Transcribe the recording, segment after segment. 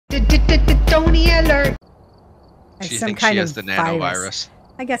Tony alert. She thinks she has the nanovirus.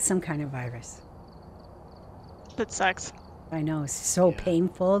 I got some kind of virus. That sucks. I know, it's so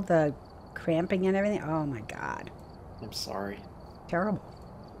painful, the cramping and everything. Oh my God. I'm sorry. Terrible.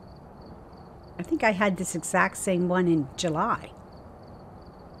 I think I had this exact same one in July.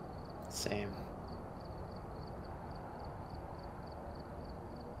 Same.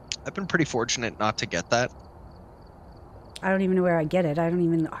 I've been pretty fortunate not to get that. I don't even know where I get it. I don't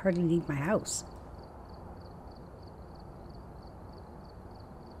even hardly leave my house.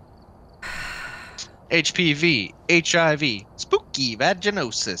 HPV, HIV, spooky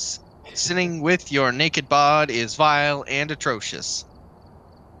vaginosis. Sitting with your naked bod is vile and atrocious.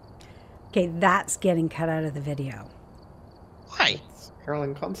 Okay, that's getting cut out of the video. Why? It's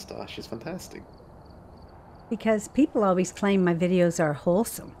Carolyn Constar. She's fantastic. Because people always claim my videos are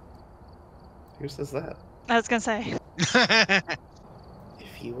wholesome. Who says that? I was gonna say.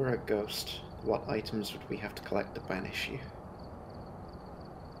 If you were a ghost, what items would we have to collect to banish you?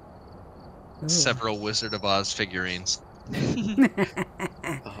 Ooh. Several Wizard of Oz figurines.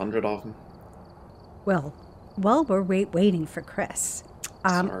 100 of them. Well, while we're waiting for Chris,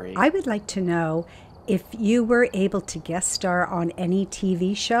 Sorry. I would like to know if you were able to guest star on any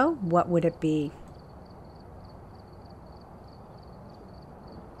TV show, what would it be?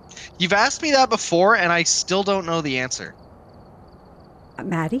 You've asked me that before, and I still don't know the answer.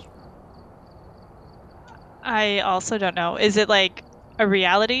 Maddie? I also don't know. Is it like a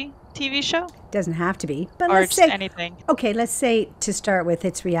reality TV show? Doesn't have to be, but Or let's just say anything? Okay, let's say to start with,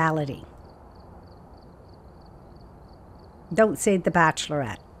 it's reality. Don't say The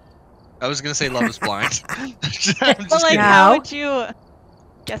Bachelorette. I was going to say Love is Blind. But like, No. how would you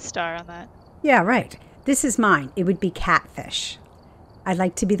guest star on that? Yeah, right. This is mine. It would be Catfish. I'd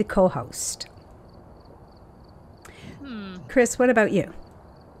like to be the co-host. Chris, what about you?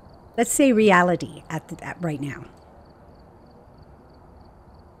 Let's say reality at right now.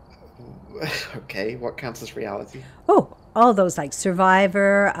 Okay, what counts as reality? Oh, all those like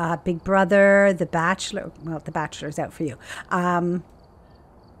Survivor, Big Brother, The Bachelor. Well, The Bachelor's out for you.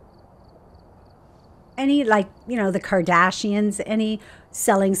 Any like, the Kardashians, any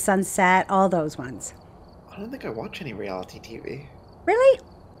Selling Sunset, all those ones. I don't think I watch any reality TV. Really?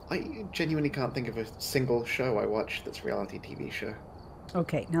 I genuinely can't think of a single show I watch that's a reality TV show.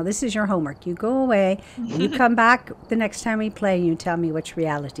 Okay, now this is your homework. You go away, you come back the next time we play, and you tell me which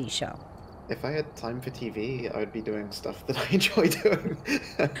reality show. If I had time for TV, I would be doing stuff that I enjoy doing.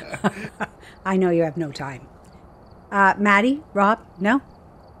 I know you have no time. Maddie, Rob, no?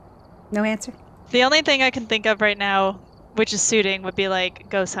 No answer? The only thing I can think of right now, which is suiting, would be like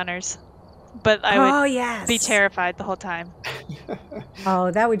Ghost Hunters. But I would be terrified the whole time.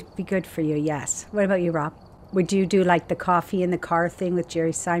 Oh, that would be good for you, yes. What about you, Rob? Would you do like the coffee in the car thing with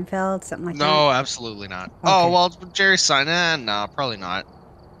Jerry Seinfeld, something like that? No, absolutely not. Okay. Oh, well, Jerry Seinfeld? No, probably not.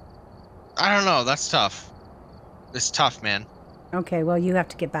 I don't know. That's tough. It's tough, man. Okay, well, you have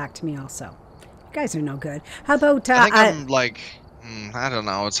to get back to me also. You guys are no good. How about... I think I'm like... I don't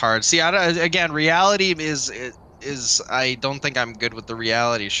know. It's hard. See, again, reality is... I don't think I'm good with the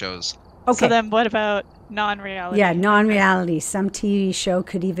reality shows. Okay. So then what about non-reality? Yeah, non-reality. Some TV show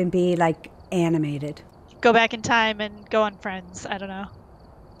could even be like animated. Go back in time and go on Friends. I don't know.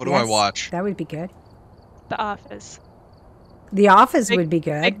 What do I watch? That would be good. The Office. The Office would be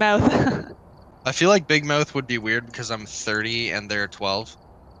good. Big Mouth. I feel like Big Mouth would be weird because I'm 30 and they're 12.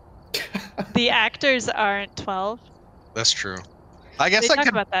 The actors aren't 12. That's true. I guess They I talk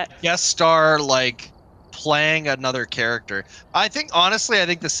could about that. guest star like playing another character. I think honestly, I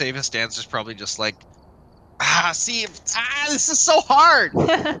think the safest answer is probably just like, this is so hard.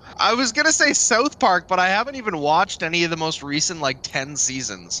 I was gonna say South Park, but I haven't even watched any of the most recent like 10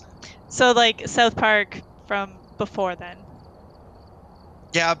 seasons. So like South Park from before then.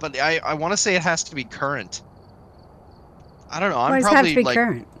 Yeah, but I want to say it has to be current. I don't know. Why I'm does it have probably to be like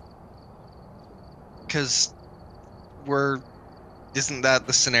current? because isn't that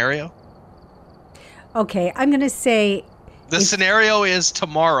the scenario? Okay, I'm going to say... The scenario is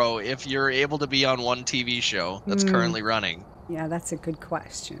tomorrow if you're able to be on one TV show that's currently running. Yeah, that's a good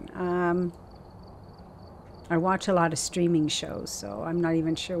question. I watch a lot of streaming shows, so I'm not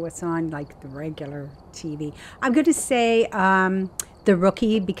even sure what's on like the regular TV. I'm going to say The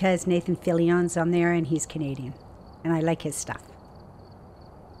Rookie because Nathan Fillion's on there and he's Canadian. And I like his stuff.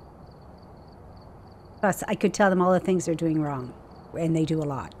 Plus, I could tell them all the things they're doing wrong. And they do a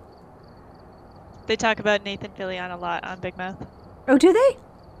lot. They talk about Nathan Fillion a lot on Big Mouth. Oh, do they?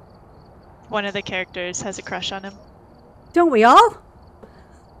 One of the characters has a crush on him. Don't we all?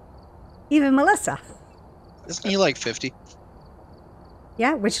 Even Melissa. Isn't he like 50?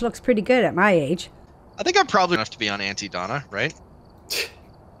 Yeah, which looks pretty good at my age. I think I'm probably enough to be on Auntie Donna, right?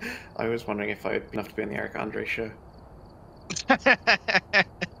 I was wondering if I'd be enough to be on the Eric Andre show.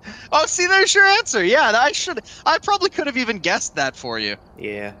 Oh, see, there's your answer. Yeah, I probably could have even guessed that for you.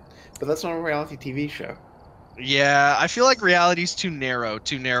 Yeah, but that's not a reality TV show. Yeah, I feel like reality's too narrow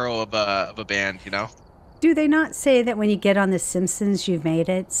of a band, you know? Do they not say that when you get on The Simpsons, you've made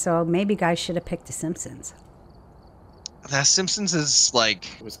it? So maybe guys should have picked The Simpsons. The Simpsons is like...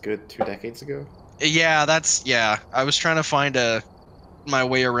 It was good 2 decades ago. Yeah, yeah. I was trying to find my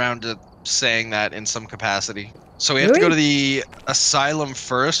way around to saying that in some capacity. So we have to go to the asylum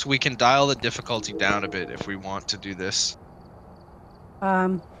first. We can dial the difficulty down a bit if we want to do this. Yeah,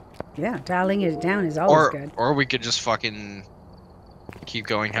 dialing it down is always good. Or we could just fucking keep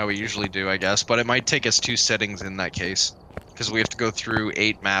going how we usually do, I guess. But it might take us 2 settings in that case. Because we have to go through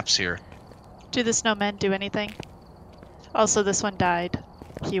 8 maps here. Do the snowmen do anything? Also, this one died.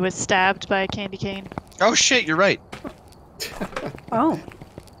 He was stabbed by a candy cane. Oh shit, you're right. Oh.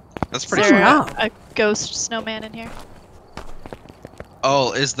 That's pretty Is there Wow. a ghost snowman in here?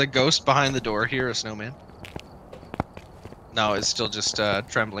 Oh, is the ghost behind the door here a snowman? No, it's still just a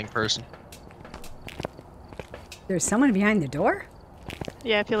trembling person. There's someone behind the door?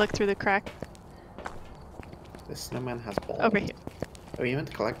 Yeah, if you look through the crack. This snowman has balls. Over here. Oh, you meant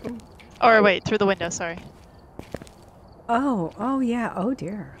to collect them? Or wait, through the window, sorry. Oh yeah. Oh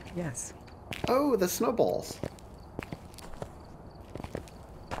dear. Yes. Oh, the snowballs.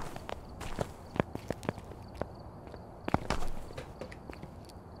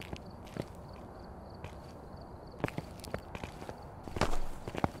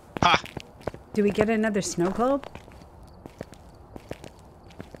 Ha! Do we get another snow globe?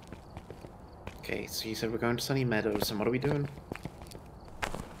 Okay, so you said we're going to Sunny Meadows, and what are we doing?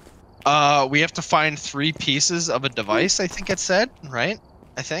 We have to find 3 pieces of a device, I think it said, right?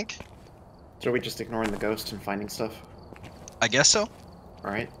 I think. So are we just ignoring the ghost and finding stuff? I guess so.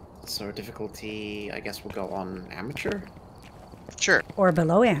 Alright, so difficulty, I guess we'll go on amateur? Sure. Or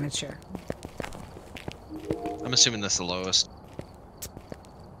below amateur? I'm assuming this is the lowest.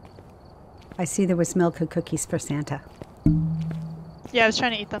 I see there was milk and cookies for Santa. Yeah, I was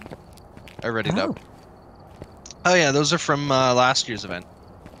trying to eat them. I read it up. Oh yeah, those are from last year's event.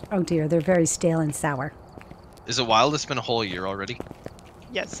 Oh dear, they're very stale and sour. Is it wild? It's been a whole year already.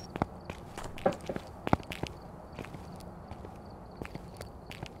 Yes.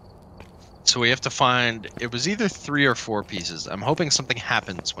 So we have to find, it was either 3 or 4 pieces. I'm hoping something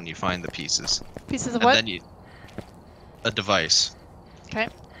happens when you find the pieces. Pieces of And what? then a device. Okay.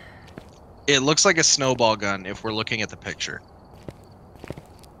 It looks like a snowball gun if we're looking at the picture.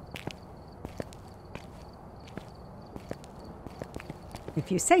 If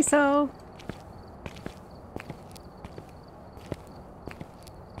you say so.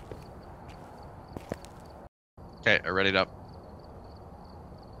 Okay, I read it up.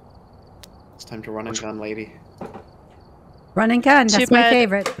 It's time to run and gun, lady. Run and gun, that's Too my bad.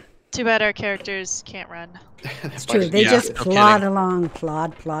 favorite. Too bad our characters can't run. It's true, they Yeah, just no plod kidding. along,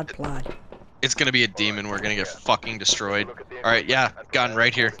 plod. It's gonna be a demon. We're gonna get fucking destroyed. Alright, yeah, gun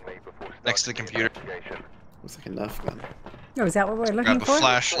right here. Next to the computer. Looks like a Nerf gun. Oh, is that what we're looking Grab a for?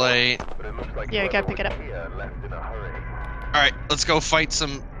 flashlight. Yeah, we gotta pick it up. Alright, let's go fight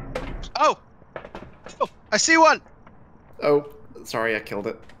some... Oh! Oh, I see one! Oh, sorry, I killed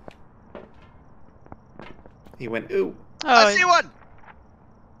it. He went, ooh. Oh, I see one!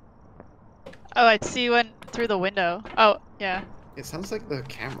 oh, I see one through the window. Oh, yeah. It sounds like the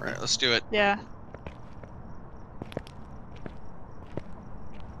camera. Alright, let's do it. Yeah.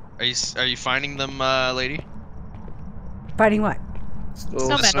 Are you finding them, lady? Fighting what? Oh,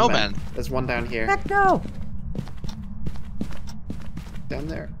 Snowman. Snowman. There's one down here. Heck no! Down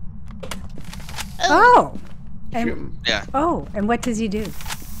there. Oh! Shoot And, 'em. Yeah, and what does he do?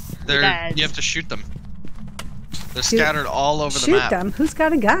 they're... You have to shoot them. They're scattered all over the Shoot map. them? Who's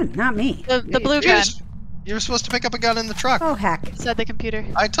got a gun? Not me. The blue gun. You were supposed to pick up a gun in the truck. Oh, heck. Said the computer.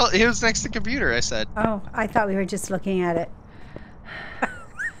 I told... He was next to the computer, I said. Oh, I thought we were just looking at it.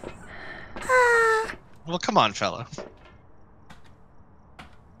 Ah. Well, come on, fella.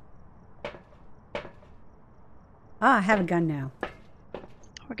 Ah, I have a gun now.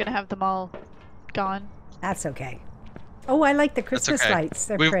 We're gonna have them all gone. That's okay. Oh, I like the That's Christmas okay. lights.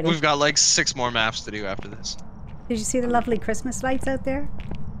 They're pretty. We've got like 6 more maps to do after this. Did you see the lovely Christmas lights out there?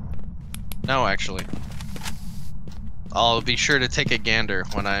 No, actually. I'll be sure to take a gander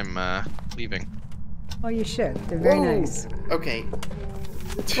when I'm leaving. Oh, you should. They're very Whoa. nice. Okay.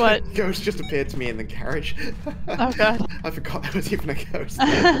 What? Ghost just appeared to me in the garage. Oh god. I forgot there was even a ghost.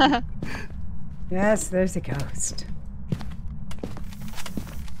 Yes, there's a ghost.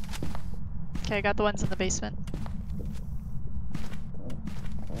 Okay, I got the ones in the basement.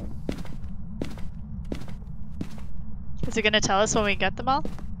 Is it gonna tell us when we get them all?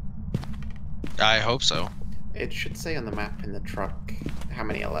 I hope so. It should say on the map in the truck how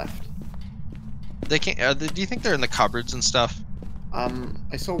many are left. They can't. Do you think they're in the cupboards and stuff?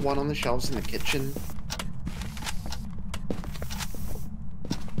 I saw one on the shelves in the kitchen.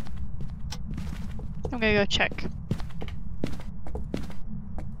 I'm gonna go check.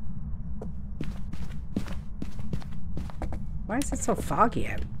 Why is it so foggy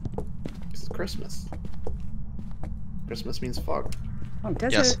out? This is Christmas. Christmas means fog. Oh,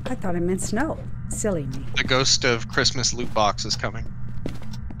 does Yes. it? I thought it meant snow. Silly me. The ghost of Christmas loot box is coming.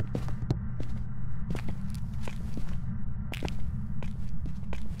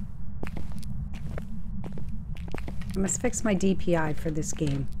 I must fix my DPI for this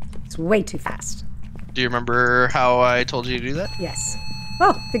game. It's way too fast. Do you remember how I told you to do that? Yes.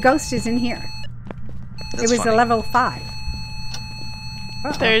 Oh, the ghost is in here. That's it was funny. a level 5.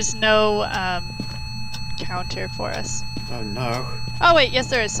 Uh-oh. There's no counter for us. Oh no. Oh wait, yes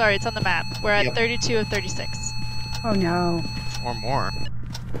there is. Sorry, it's on the map. We're at Yep. 32 of 36. Oh no. Or more.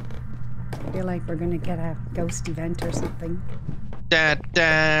 I feel like we're gonna get a ghost event or something. Da, da,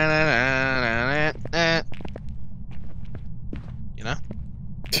 da, da, da, da. You know?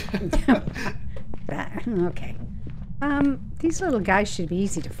 Okay. These little guys should be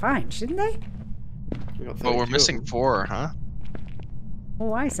easy to find, shouldn't they? We got But we're 32 missing of them. 4, huh? Well,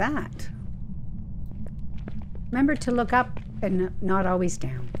 why is that? Remember to look up and not always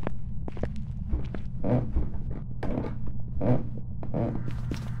down.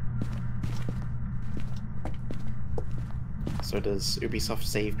 So does Ubisoft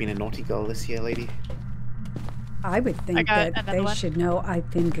say you've been a naughty girl this year, lady? I would think got that another they one. should know I've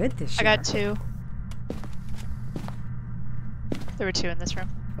been good this I year. got 2. There were 2 in this room.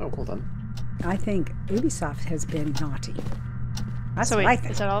 Oh, well done. I think Ubisoft has been naughty. That's So what wait, I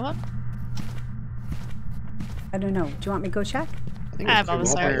think. is that all of them? I don't know. Do you want me to go check? I think I'm it's two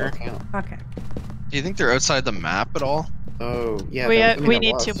almost more by there. your count. Okay. Do you think they're outside the map at all? Oh, yeah. we I mean, we there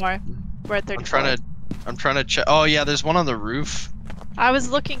need was. 2 more. We're at 34. I'm trying to check. Oh yeah, there's one on the roof. I was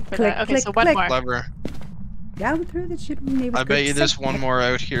looking for Click, that. Okay, click, so one click. more. Clever. Down through the chimney with I bet good you there's soup. one more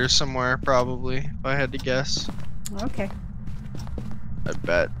out here somewhere, probably, if I had to guess. Okay. I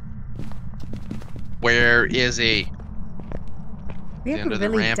bet. Where is he? We The end haven't of the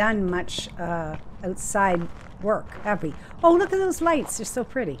really ramp. done much outside work, have we? Oh, look at those lights. They're so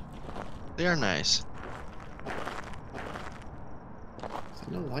pretty. They are nice. Is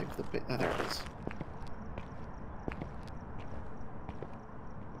there no light for the bit? Oh, there it is.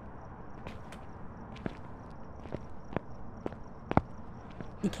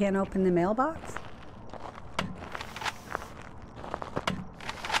 You can't open the mailbox?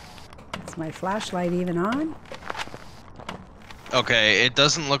 Is my flashlight even on? Okay, it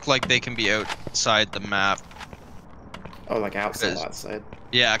doesn't look like they can be outside the map. Oh, like outside, Because- outside.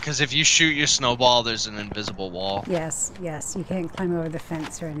 Yeah, because if you shoot your snowball, there's an invisible wall. Yes, yes. You can't climb over the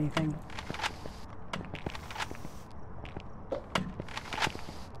fence or anything.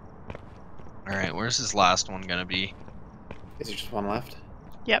 Alright, where's his last one gonna be? Is there just one left?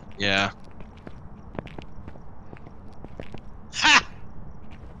 Yeah. Ha!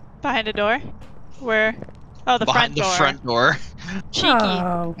 Behind a door? Where? Oh, the Behind front the door. front door. Cheeky.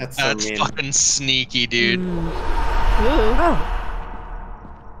 Oh. That's so That's mean. fucking sneaky, dude. Mm. Ooh. Oh.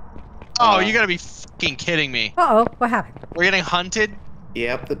 Oh, you gotta be fucking kidding me. Uh-oh. What happened? We're getting hunted?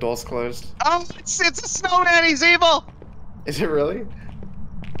 Yep, the door's closed. Oh, it's a snowman, he's evil! Is it really?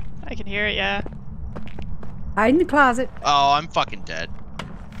 I can hear it, yeah. Hide in the closet. Oh, I'm fucking dead.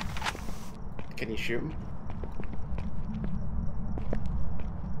 Can you shoot him?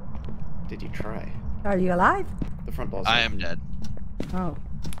 Did you try? Are you alive? The front door's I open. am dead. Oh.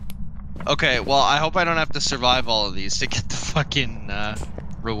 Okay, well, I hope I don't have to survive all of these to get the fucking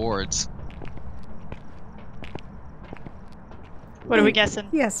rewards. What are we guessing?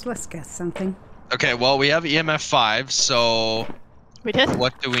 Yes, let's guess something. Okay, well, we have EMF 5, so We did?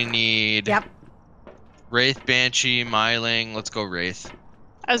 what do we need? Yep. Wraith, Banshee, Myling. Let's go Wraith.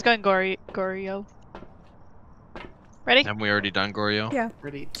 I was going Gorio. Ready? Haven't we already done Goryo? Yeah,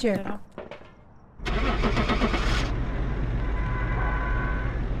 Ready? I sure. don't know.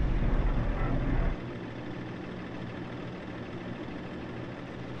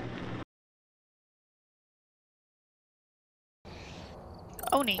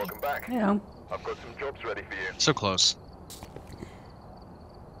 Oni. Welcome back. You know, I've got some jobs ready for you. So close.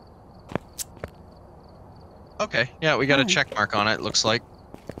 Okay, yeah, we got a Alright. check mark on it, looks like.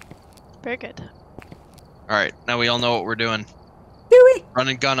 Very good. Alright, now we all know what we're doing. do we? Run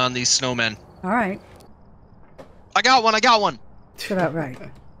and gun on these snowmen. All right. I got one. That's about right.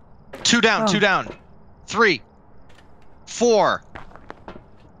 2 down, 2 down. 3, 4,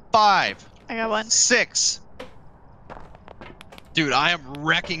 5. I got one. 6. Dude, I am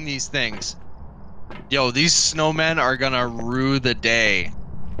wrecking these things. Yo, these snowmen are gonna rue the day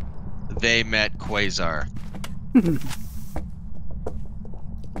they met Quasar.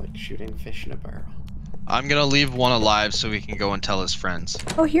 Like shooting fish in a barrel. I'm gonna leave one alive so he can go and tell his friends.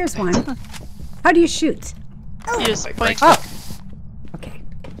 Oh, here's one. How do you shoot? You just point. Oh. Okay.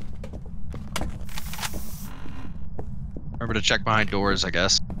 Remember to check behind doors, I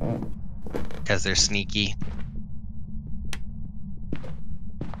guess. Because they're sneaky.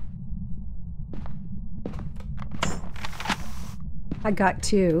 I got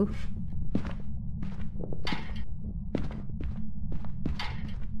 2.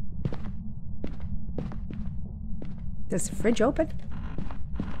 Does the fridge open?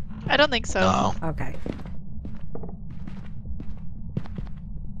 I don't think so. No. Okay.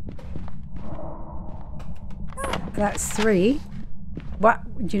 That's 3.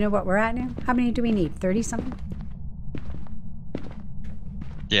 What? Do you know what we're at now? How many do we need? 30 something?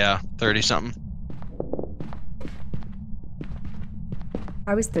 Yeah, 30 something.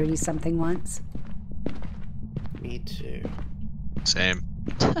 I was 30 something once. Me too. Same.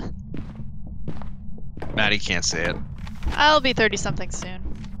 Maddie can't say it. I'll be 30 something soon.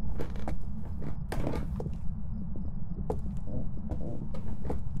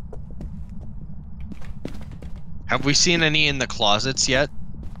 Have we seen any in the closets yet?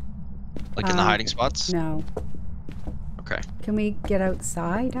 Like in the hiding spots? No. Okay. Can we get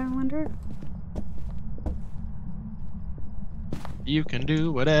outside, I wonder? You can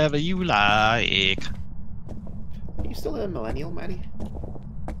do whatever you like. Are you still a millennial, Maddie?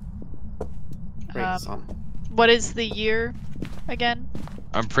 Right, son. What is the year again?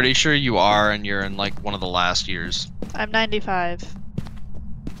 I'm pretty sure you are, and you're in like one of the last years. I'm 95.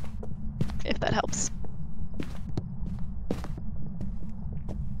 If that helps.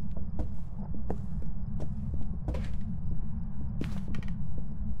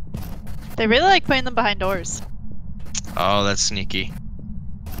 They really like putting them behind doors. Oh, that's sneaky.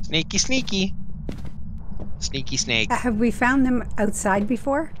 Sneaky, sneaky. Sneaky snake. Have we found them outside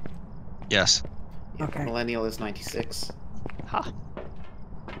before? Yes. Yeah, Okay. Millennial is 96. Huh.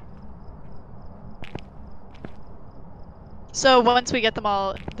 So once we get them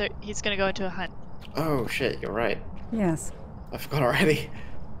all, he's gonna go into a hunt. Oh shit, you're right. Yes. I forgot already.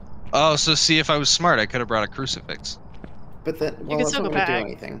 Oh, so see, if I was smart, I could have brought a crucifix. But then, well, can that's still not go going to do back.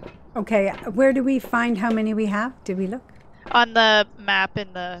 anything. Okay, where do we find how many we have? Did we look? On the map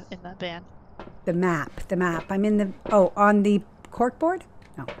in the van. The map. I'm in the... Oh, on the corkboard?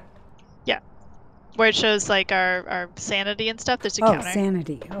 No. Yeah. Where it shows like our sanity and stuff, there's a Oh, counter.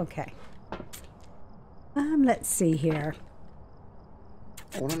 sanity. Okay. Let's see here.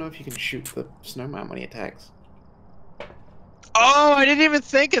 I want to know if you can shoot the snowman when he attacks. Oh, I didn't even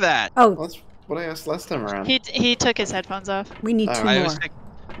think of that. Oh, Well, that's what I asked last time around. He took his headphones off. we need Oh, 2 I more. always think,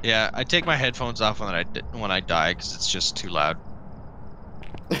 yeah, I take my headphones off when I die because it's just too loud.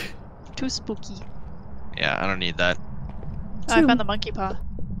 Too spooky. Yeah, I don't need that. Oh, I Two. found the monkey paw.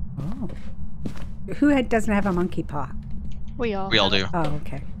 Oh. Who doesn't have a monkey paw? We all We all do. Oh,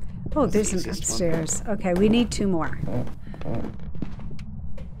 okay. Oh, That's there's the an easiest one. upstairs. Okay, we need 2 more.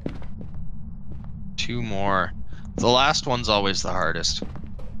 2 more. The last one's always the hardest.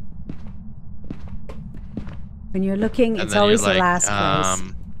 When you're looking, And it's then always you're the like, last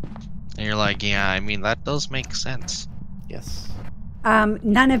place. And you're like, yeah, I mean, that does make sense. Yes.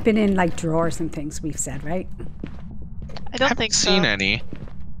 None have been in like drawers and things, we've said, right? I don't haven't think seen so. any.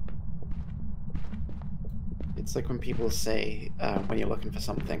 It's like when people say, when you're looking for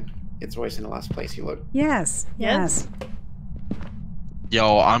something, it's always in the last place you look. Yes. Yes.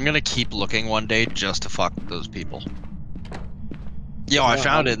 Yo, I'm gonna keep looking one day just to fuck with those people. Yo, I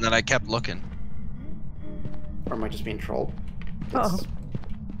found it and then I kept looking. Or am I just being trolled? Uh-oh. It's-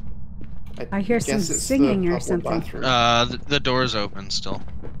 I hear some guess it's the singing or purple something. Bathroom. The door's open still.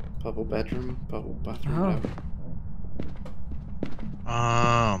 Purple bedroom, purple bathroom. Oh. whatever.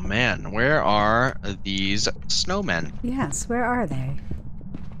 Oh man, where are these snowmen? Yes, where are they?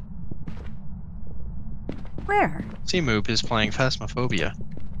 Where? Moop is playing Phasmophobia.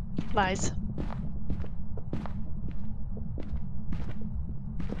 Lies.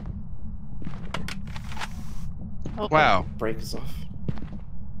 Oh, Wow, Break us off.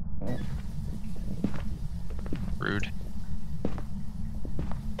 rude.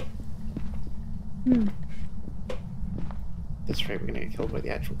 That's right, we're gonna get killed by the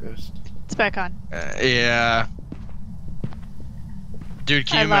actual ghost. It's back on. Yeah. Dude,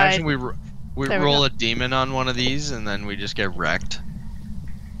 can I you imagine lied. We roll a demon on one of these, and then we just get wrecked.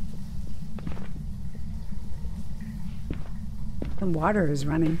 The water is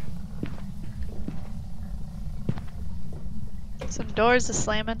running. Some doors are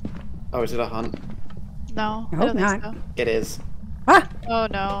slamming. Oh, is it a hunt? No, I I hope don't not. think so. It is. Ah! Oh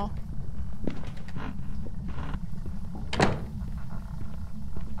no.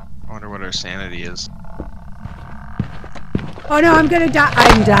 I wonder what our sanity is. Oh no, I'm gonna die.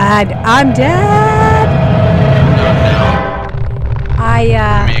 I'm dead. I'm dead.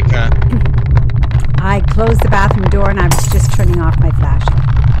 I closed the bathroom door and I was just turning off my flashlight.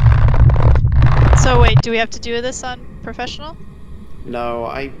 So wait, do we have to do this on professional? No,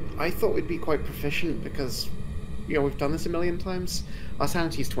 I thought we'd be quite proficient because, you know, we've done this a million times. Our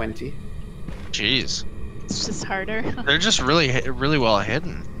sanity's 20. Jeez. It's just harder. They're just really well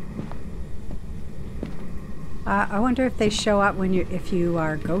hidden. I wonder if they show up when if you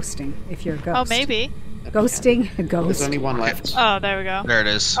are ghosting, if you're a ghost. Oh, maybe. Ghosting, a ghost. There's only one left. Oh, there we go. There it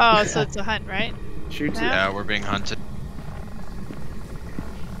is. Oh, so it's a hunt, right? Shoot it. Yeah, we're being hunted.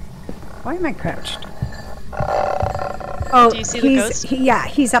 Why am I crouched? Oh, do you see the ghost? Yeah,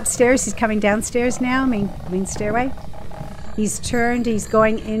 he's upstairs. He's coming downstairs now, main stairway. He's turned. He's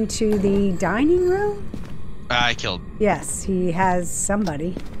going into the dining room. I killed. Yes, he has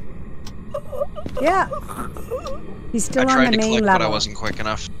somebody. Yeah. He's still on the main click, level. But I wasn't quick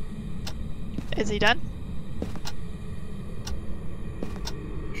enough. Is he done?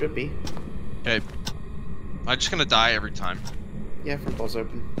 Should be. Okay. I'm just gonna die every time. Yeah, front door's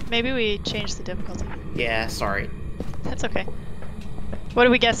open. Maybe we changed the difficulty. Yeah, sorry. That's okay. What are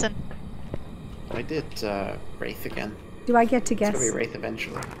we guessing? I did Wraith again. Do I get to It's guess? gonna be Wraith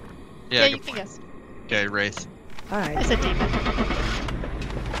eventually. Yeah, you can guess. Okay, Wraith. All right. I said demon.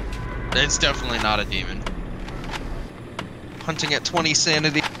 It's definitely not a demon. Hunting at 20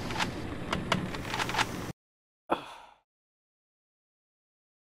 sanity.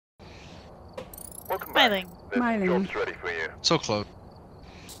 Welcome back. Smiling. There's Smiling. jobs ready for you. So close.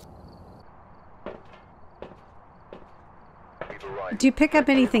 We've arrived. Do you pick up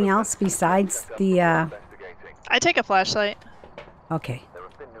anything else besides the? Investigating. I take a flashlight. Okay. There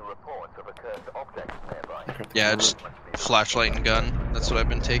have been new reports of cursed objects nearby. Yeah, just flashlight and gun. That's what I've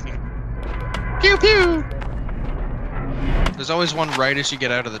been taking. Pew pew! There's always one right as you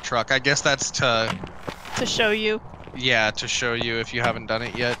get out of the truck. I guess that's to show you. Yeah, to show you if you haven't done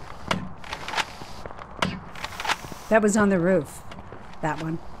it yet. That was on the roof. That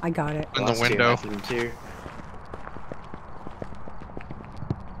one. I got it. In the window. Two.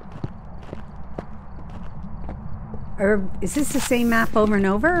 Or is this the same map over and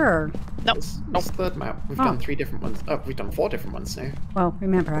over, or? Nope. It's the third map. We've done 3 different ones. Oh, we've done 4 different ones now. Well,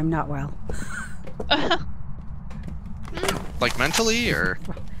 remember, I'm not well. Like mentally, or?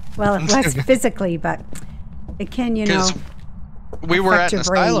 Well, less physically, but it can, you know. Because we were at affect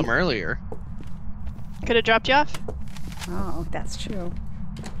an your asylum brain. earlier. Could have dropped you off. Oh, that's true.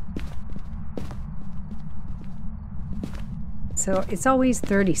 So it's always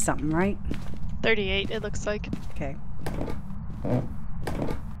 30 something, right? 38, it looks like. Okay. I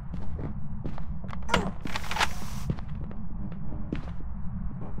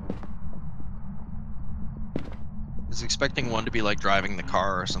was expecting one to be like driving the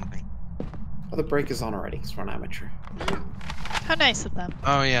car or something. Oh, the brake is on already because we're an amateur. How nice of them.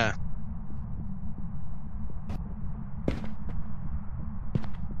 Oh yeah.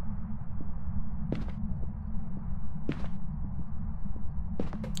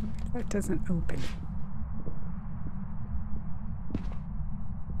 That doesn't open.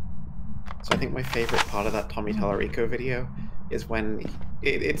 So I think my favorite part of that Tommy Tallarico video is when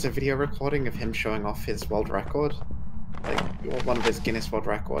it's a video recording of him showing off his world record, like one of his Guinness World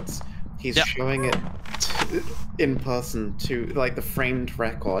Records. He's showing it in person to, like, the framed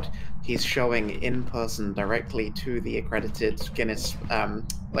record. He's showing in person directly to the accredited Guinness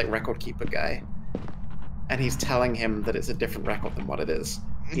like record keeper guy, and he's telling him that it's a different record than what it is.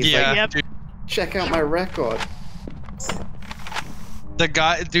 He's like, check out my record. The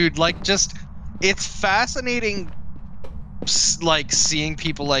guy, dude, like, just, it's fascinating, like, seeing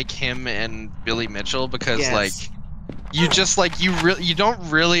people like him and Billy Mitchell, because, like, you just, like, you don't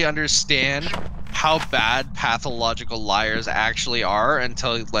really understand how bad pathological liars actually are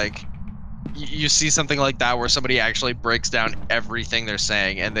until, like, you see something like that where somebody actually breaks down everything they're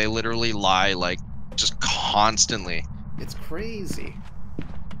saying, and they literally lie, like, just constantly. It's crazy.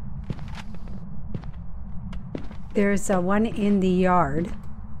 There's one in the yard.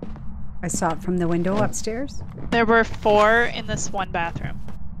 I saw it from the window upstairs. There were 4 in this one bathroom.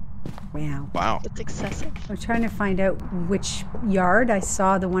 Wow. Wow. That's excessive. I'm trying to find out which yard I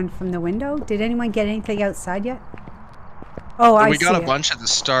saw the one from the window. Did anyone get anything outside yet? Oh, I see. We got a it. bunch at the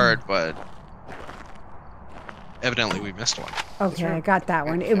start, but evidently we missed one. Okay, I got that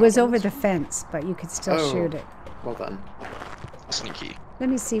one. It was over the fence, but you could still shoot it. Well done. Sneaky. Let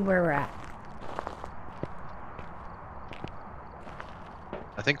me see where we're at.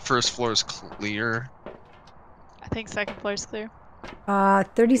 I think first floor is clear. I think second floor is clear.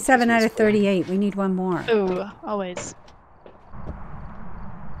 37 out of 38. We need one more. Ooh, always.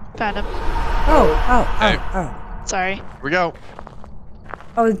 Found him. Oh. Sorry. Here we go.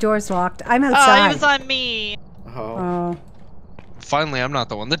 Oh, the door's locked. I'm Oh, outside. he was on me. Oh. Finally, I'm not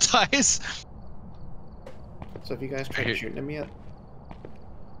the one that dies. So have you guys tried shooting him yet?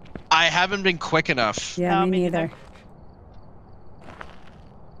 I haven't been quick enough. Yeah, No, me me neither. neither.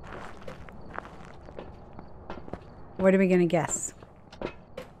 What are we gonna guess?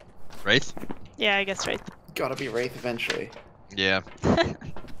 Wraith? Yeah, I guess right. Gotta be Wraith eventually. Yeah.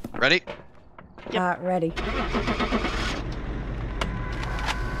 Ready? Ready.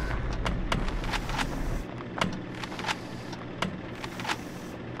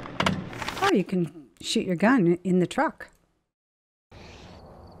 Oh, you can shoot your gun in the truck.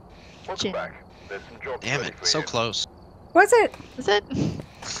 Welcome back. There's some jobs Damn ready it, for so you. close. Was it? Is it?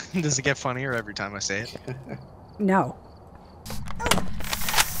 Does it get funnier every time I say it? No.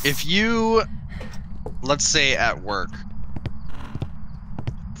 If you, let's say at work,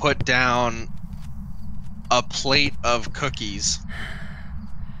 put down a plate of cookies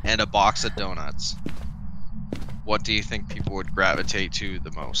and a box of donuts, what do you think people would gravitate to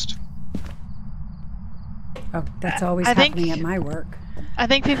the most? Oh, that's always I think- happening at my work. I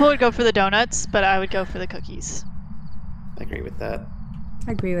think people would go for the donuts, but I would go for the cookies. I agree with that.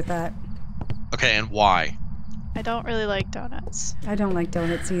 I agree with that. Okay, and why? I don't really like donuts. I don't like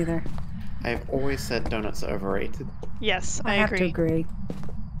donuts either. I've always said donuts are overrated. Yes, I I have to agree. agree.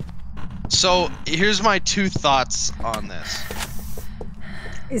 So here's my two thoughts on this.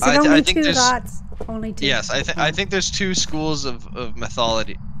 Is it I only think two there's- dots? Only two. Yes, I think there's two schools of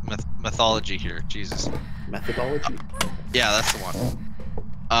mythology here. Jesus. Methodology? Yeah, that's the one.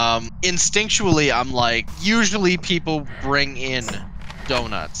 Instinctually, I'm like, usually people bring in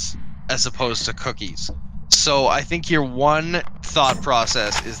donuts as opposed to cookies. So I think your one thought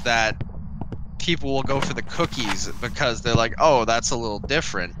process is that people will go for the cookies because they're like, oh, that's a little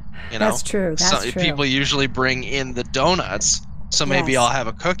different. You know? That's true. That's true. People usually bring in the donuts, so maybe Yes. I'll have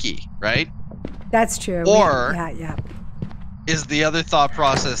a cookie, right? That's true. Or- yeah. Is the other thought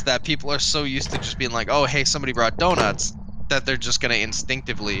process that people are so used to just being like, oh, hey, somebody brought donuts, that they're just going to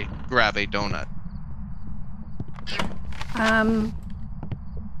instinctively grab a donut.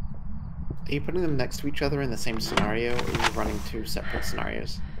 Are you putting them next to each other in the same scenario, or are you running two separate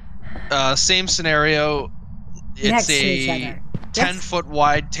scenarios? Same scenario. Next It's to each a other. 10-foot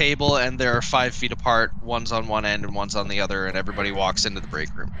wide table, and they're 5 feet apart. One's on one end and one's on the other, and everybody walks into the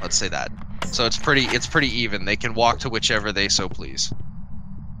break room. Let's say that. So it's pretty even. They can walk to whichever they so please.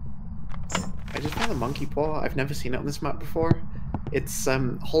 I just found the monkey paw. I've never seen it on this map before. It's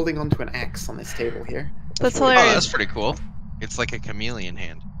holding onto an axe on this table here. That's Oh, hilarious. that's pretty cool. It's like a chameleon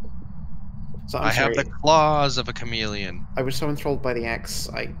hand. So I have the claws of a chameleon. I was so enthralled by the axe,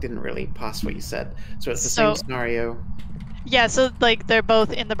 I didn't really pass what you said. So it's the same scenario. Yeah, so like they're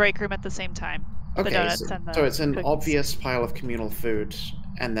both in the break room at the same time. The Okay, donuts and the so it's an cookies. obvious pile of communal food,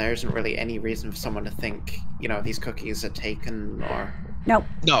 and there isn't really any reason for someone to think, you know, these cookies are taken, or... Nope.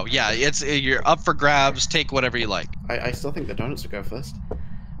 No, yeah, you're up for grabs. Take whatever you like. I still think the donuts would go first.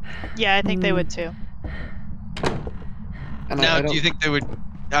 Yeah, I think they would too. And Now, I do you think they would?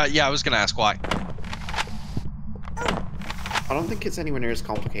 Yeah, I was gonna ask why. I don't think it's anywhere near as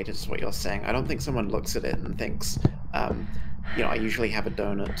complicated as what you're saying. I don't think someone looks at it and thinks, you know, I usually have a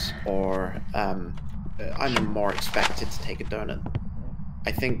donut, or I'm more expected to take a donut.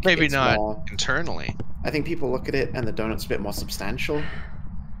 I think Maybe it's not more, internally. I think people look at it and the donut's a bit more substantial.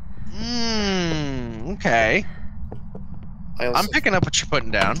 Okay. I'm picking up what you're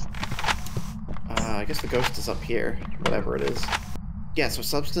putting down. I guess the ghost is up here, whatever it is. Yeah, so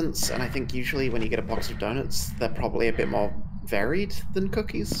substance, and I think usually when you get a box of donuts, they're probably a bit more varied than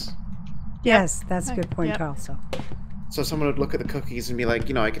cookies. Yes, that's a good point Yep. also. So someone would look at the cookies and be like,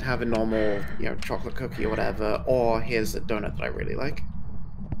 you know, I could have a normal, you know, chocolate cookie or whatever, or here's a donut that I really like.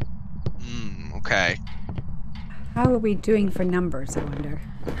 Okay. How are we doing for numbers, I wonder?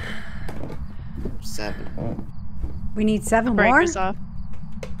 7. We need 7 Break more? us off.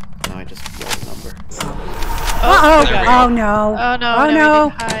 No, I just yelled a number. Uh-oh! There we go. Oh no! Oh no! Oh no! no!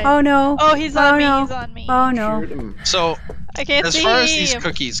 he didn't hide. Oh no! Oh, he's on Oh, me! no. He's on me! Oh no! Shoot him. So I can't see. As far as these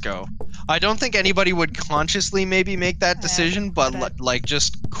cookies go, I don't think anybody would consciously maybe make that decision, but like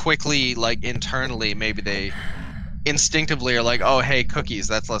just quickly, like internally, maybe they instinctively are like, oh, hey, cookies,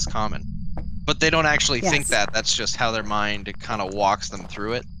 that's less common. But they don't actually think that. That's just how their mind kind of walks them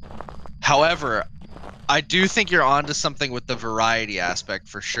through it. However, I do think you're onto something with the variety aspect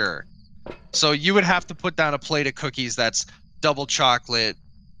for sure. So you would have to put down a plate of cookies that's double chocolate,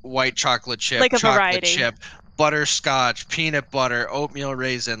 white chocolate chip, like a chocolate variety. chip, butterscotch, peanut butter, oatmeal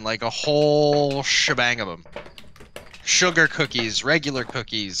raisin, like a whole shebang of them. Sugar cookies, regular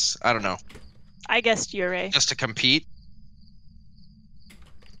cookies, I don't know. I guessed Ure. Just to compete.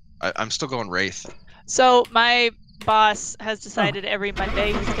 I'm still going Wraith. So my boss has decided every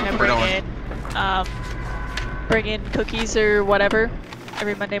Monday he's gonna bring in cookies or whatever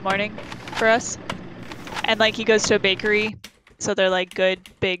every Monday morning for us. And like he goes to a bakery, so they're like good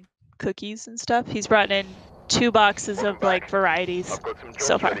big cookies and stuff. He's brought in 2 boxes of like varieties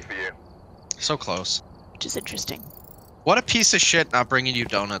so far. So close. Which is interesting. What a piece of shit not bringing you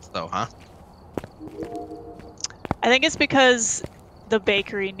donuts though, huh? I think it's because the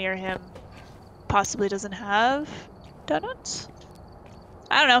bakery near him possibly doesn't have donuts.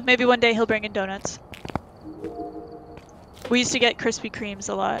 I don't know, maybe one day he'll bring in donuts. We used to get Krispy Kremes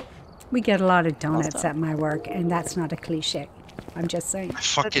a lot. We get a lot of donuts at my work, and that's not a cliche. I'm just saying. I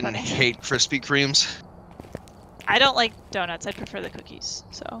fucking hate Krispy Kremes. I don't like donuts. I prefer the cookies,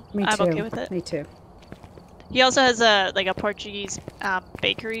 so Me I'm too. okay with it. Me too. He also has a Portuguese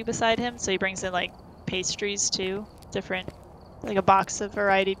bakery beside him, so he brings in like pastries too, different, like a box of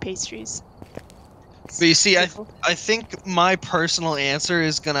variety pastries. But you see, I think my personal answer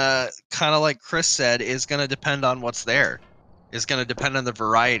is gonna, kind of like Chris said, is gonna depend on what's there. Is gonna depend on the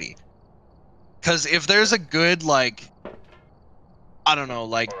variety. Because if there's a good, like, I don't know,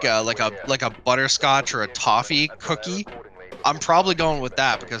 like a butterscotch or a toffee cookie, I'm probably going with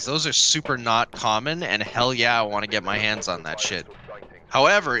that because those are super not common, and hell yeah, I want to get my hands on that shit.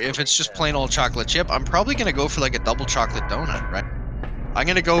 However, if it's just plain old chocolate chip, I'm probably gonna go for like a double chocolate donut, right? I'm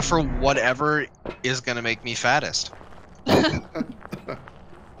gonna go for whatever is gonna make me fattest.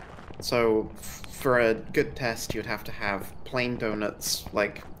 So, for a good test, you'd have to have plain donuts,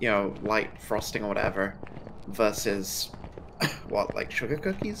 like, you know, light frosting or whatever, versus, what, like sugar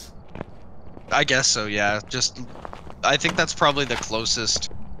cookies? I guess so, yeah. I think that's probably the closest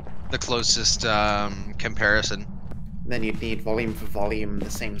comparison. Then you'd need volume for volume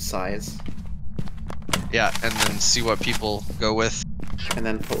the same size. Yeah, and then see what people go with. And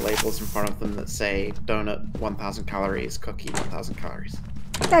then put labels in front of them that say, donut 1000 calories, cookie 1000 calories.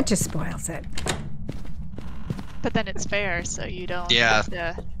 That just spoils it. But then it's fair, so you don't. Yeah,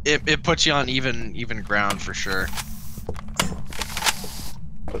 it puts you on even ground for sure.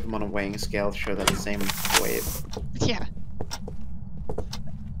 Put them on a weighing scale to show they're the same weight. Yeah.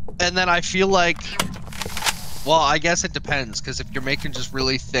 And then I feel like, well, I guess it depends, because if you're making just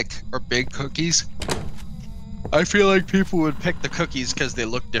really thick or big cookies, I feel like people would pick the cookies because they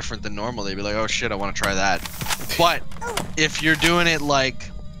look different than normal. They'd be like, oh shit, I want to try that. But if you're doing it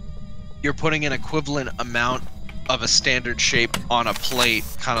like you're putting an equivalent amount of a standard shape on a plate,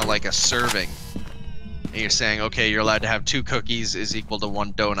 kind of like a serving, and you're saying, okay, you're allowed to have 2 cookies is equal to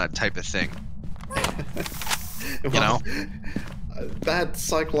 1 donut type of thing. Well, you know? That's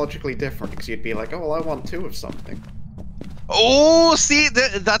psychologically different, because you'd be like, oh, well, I want 2 of something. Oh, see,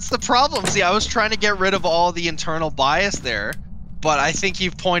 that's the problem. See, I was trying to get rid of all the internal bias there, but I think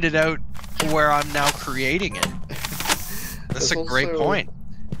you've pointed out where I'm now creating it. That's a great point.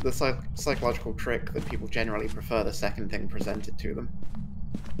 The psychological trick that people generally prefer the second thing presented to them.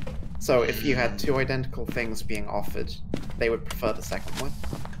 So if you had 2 identical things being offered, they would prefer the second one.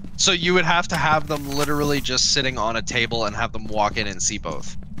 So you would have to have them literally just sitting on a table and have them walk in and see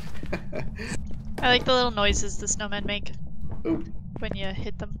both. I like the little noises the snowmen make. Oop. When you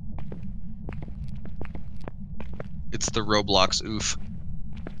hit them. It's the Roblox oof.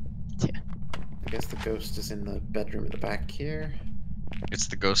 Yeah. I guess the ghost is in the bedroom at the back here. It's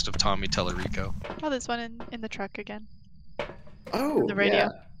the ghost of Tommy Tellerico. Oh, there's one in the truck again. Oh, the radio. Yeah.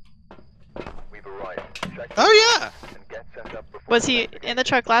 Oh yeah! Was he in the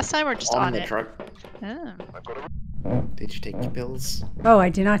truck last time or just on the it? truck. Oh. Did you take your pills? Oh, I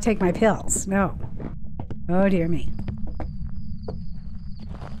did not take my pills. No. Oh, dear me.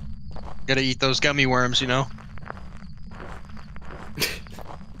 Gotta eat those gummy worms, you know?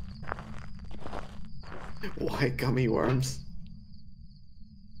 Why gummy worms?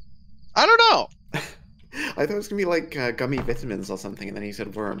 I don't know. I thought it was gonna be like gummy vitamins or something, and then he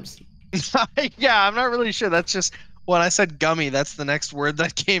said worms. Yeah, I'm not really sure. That's just when I said gummy, that's the next word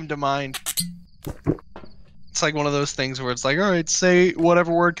that came to mind. It's like one of those things where it's like, all right, say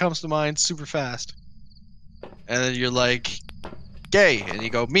whatever word comes to mind super fast. And then you're like, gay, and you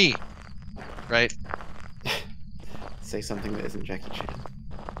go, me. Right? Say something that isn't Jackie Chan.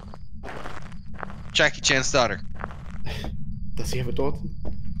 Jackie Chan's daughter. Does he have a daughter?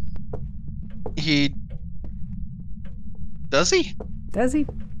 He... Does he? Does he?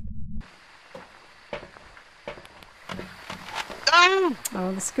 Oh!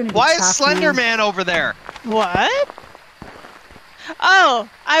 Oh, this is going to be Why tough, is Slender man. Man over there? What? Oh,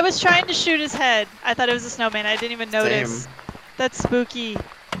 I was trying to shoot his head. I thought it was a snowman. I didn't even notice. Same. That's spooky.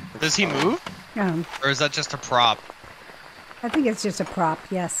 Does he move? Or is that just a prop? I think it's just a prop,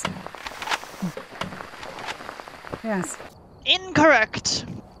 yes. Yes. Incorrect.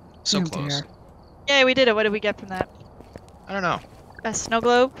 So Oh, close. dear. Yeah, we did it. What did we get from that? I don't know. A snow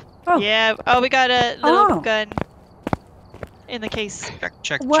globe? Oh. Yeah. Oh, we got a little Oh. gun in the case.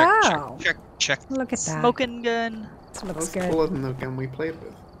 Check, Wow. check. Look at that. Smoking gun. This That looks was good. cooler than the gun we played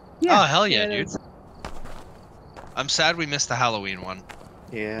with. Yeah. Oh, hell yeah, it dude. is. I'm sad we missed the Halloween one.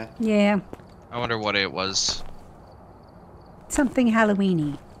 Yeah. Yeah. I wonder what it was. Something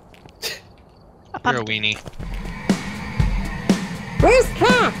Halloweeny. You're a weenie. Where's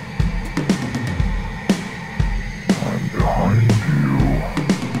Cat?